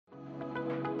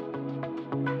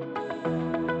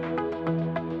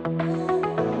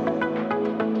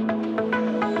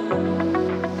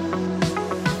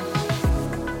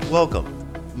Welcome.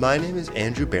 My name is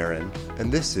Andrew Barron, and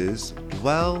this is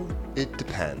Well, It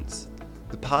Depends,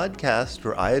 the podcast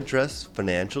where I address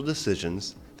financial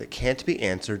decisions that can't be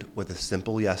answered with a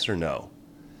simple yes or no.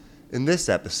 In this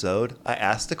episode, I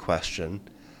ask the question,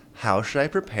 how should I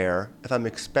prepare if I'm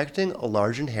expecting a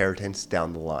large inheritance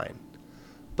down the line?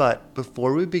 But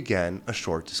before we begin, a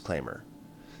short disclaimer.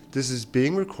 This is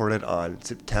being recorded on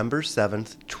September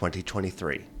 7th,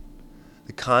 2023.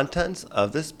 The contents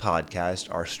of this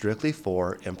podcast are strictly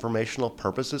for informational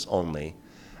purposes only,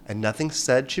 and nothing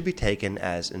said should be taken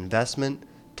as investment,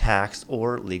 tax,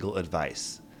 or legal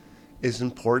advice. It is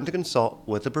important to consult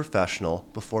with a professional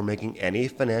before making any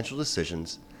financial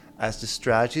decisions, as the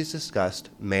strategies discussed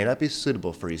may not be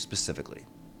suitable for you specifically.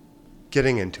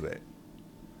 Getting into it.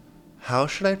 How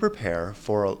should I prepare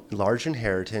for a large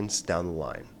inheritance down the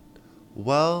line?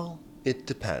 Well, it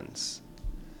depends.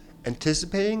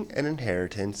 Anticipating an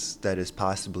inheritance that is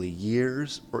possibly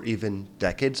years or even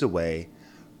decades away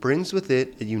brings with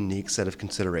it a unique set of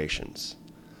considerations.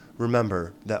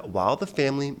 Remember that while the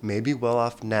family may be well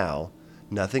off now,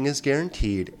 nothing is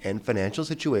guaranteed and financial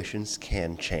situations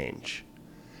can change.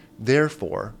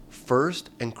 Therefore, first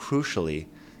and crucially,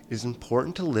 it is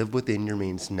important to live within your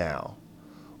means now.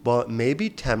 While it may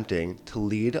be tempting to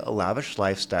lead a lavish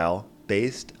lifestyle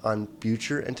based on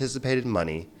future anticipated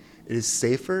money, it is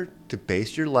safer to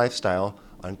base your lifestyle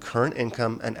on current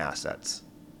income and assets.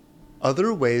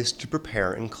 Other ways to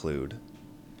prepare include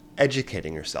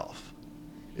educating yourself.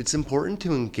 It's important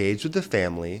to engage with the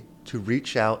family to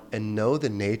reach out and know the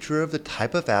nature of the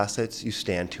type of assets you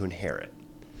stand to inherit.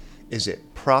 Is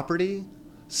it property,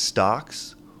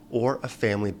 stocks, or a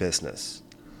family business?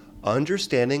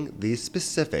 Understanding these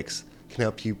specifics can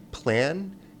help you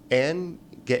plan and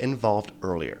get involved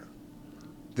earlier.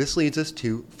 This leads us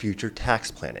to future tax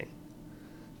planning.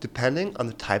 Depending on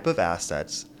the type of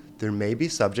assets, there may be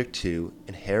subject to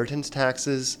inheritance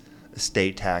taxes,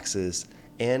 estate taxes,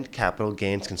 and capital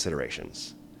gains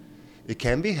considerations. It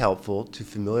can be helpful to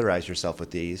familiarize yourself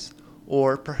with these,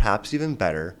 or perhaps even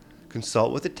better,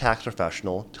 consult with a tax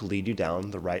professional to lead you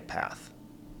down the right path.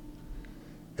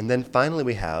 And then finally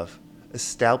we have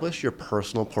establish your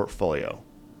personal portfolio.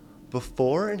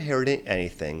 Before inheriting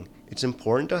anything, it's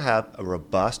important to have a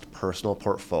robust personal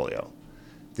portfolio.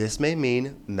 This may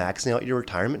mean maxing out your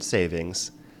retirement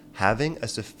savings, having a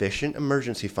sufficient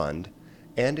emergency fund,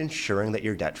 and ensuring that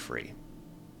you're debt-free.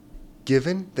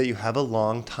 Given that you have a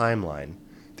long timeline,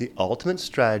 the ultimate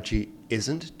strategy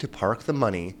isn't to park the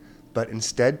money, but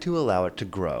instead to allow it to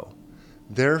grow.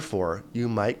 Therefore, you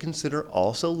might consider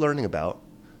also learning about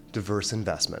diverse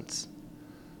investments.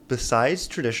 Besides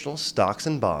traditional stocks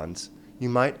and bonds, you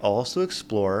might also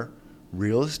explore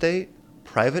real estate,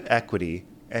 private equity,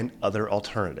 and other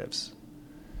alternatives.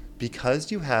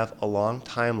 Because you have a long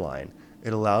timeline,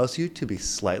 it allows you to be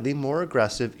slightly more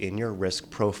aggressive in your risk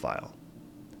profile.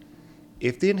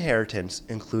 If the inheritance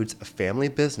includes a family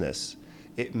business,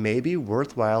 it may be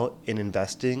worthwhile in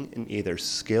investing in either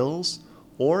skills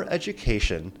or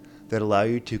education that allow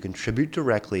you to contribute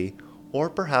directly or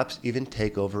perhaps even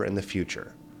take over in the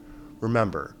future.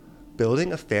 Remember,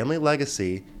 building a family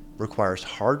legacy requires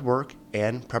hard work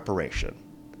and preparation.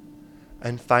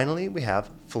 And finally, we have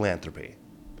philanthropy.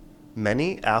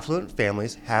 Many affluent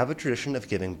families have a tradition of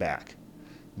giving back.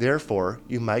 Therefore,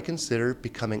 you might consider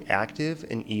becoming active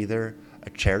in either a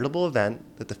charitable event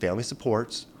that the family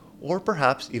supports or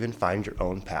perhaps even find your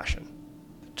own passion.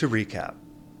 To recap,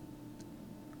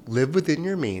 live within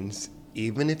your means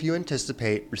even if you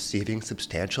anticipate receiving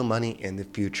substantial money in the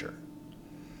future.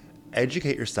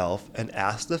 Educate yourself and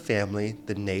ask the family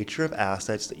the nature of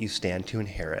assets that you stand to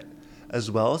inherit, as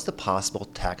well as the possible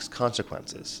tax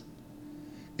consequences.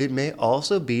 It may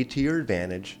also be to your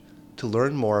advantage to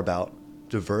learn more about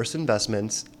diverse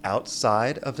investments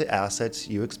outside of the assets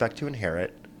you expect to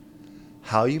inherit,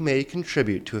 how you may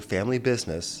contribute to a family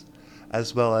business,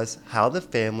 as well as how the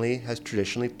family has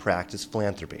traditionally practiced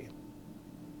philanthropy.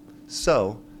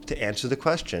 So, to answer the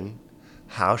question,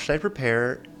 how should I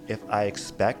prepare if I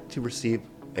expect to receive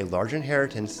a large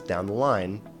inheritance down the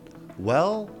line?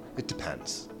 Well, it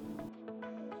depends.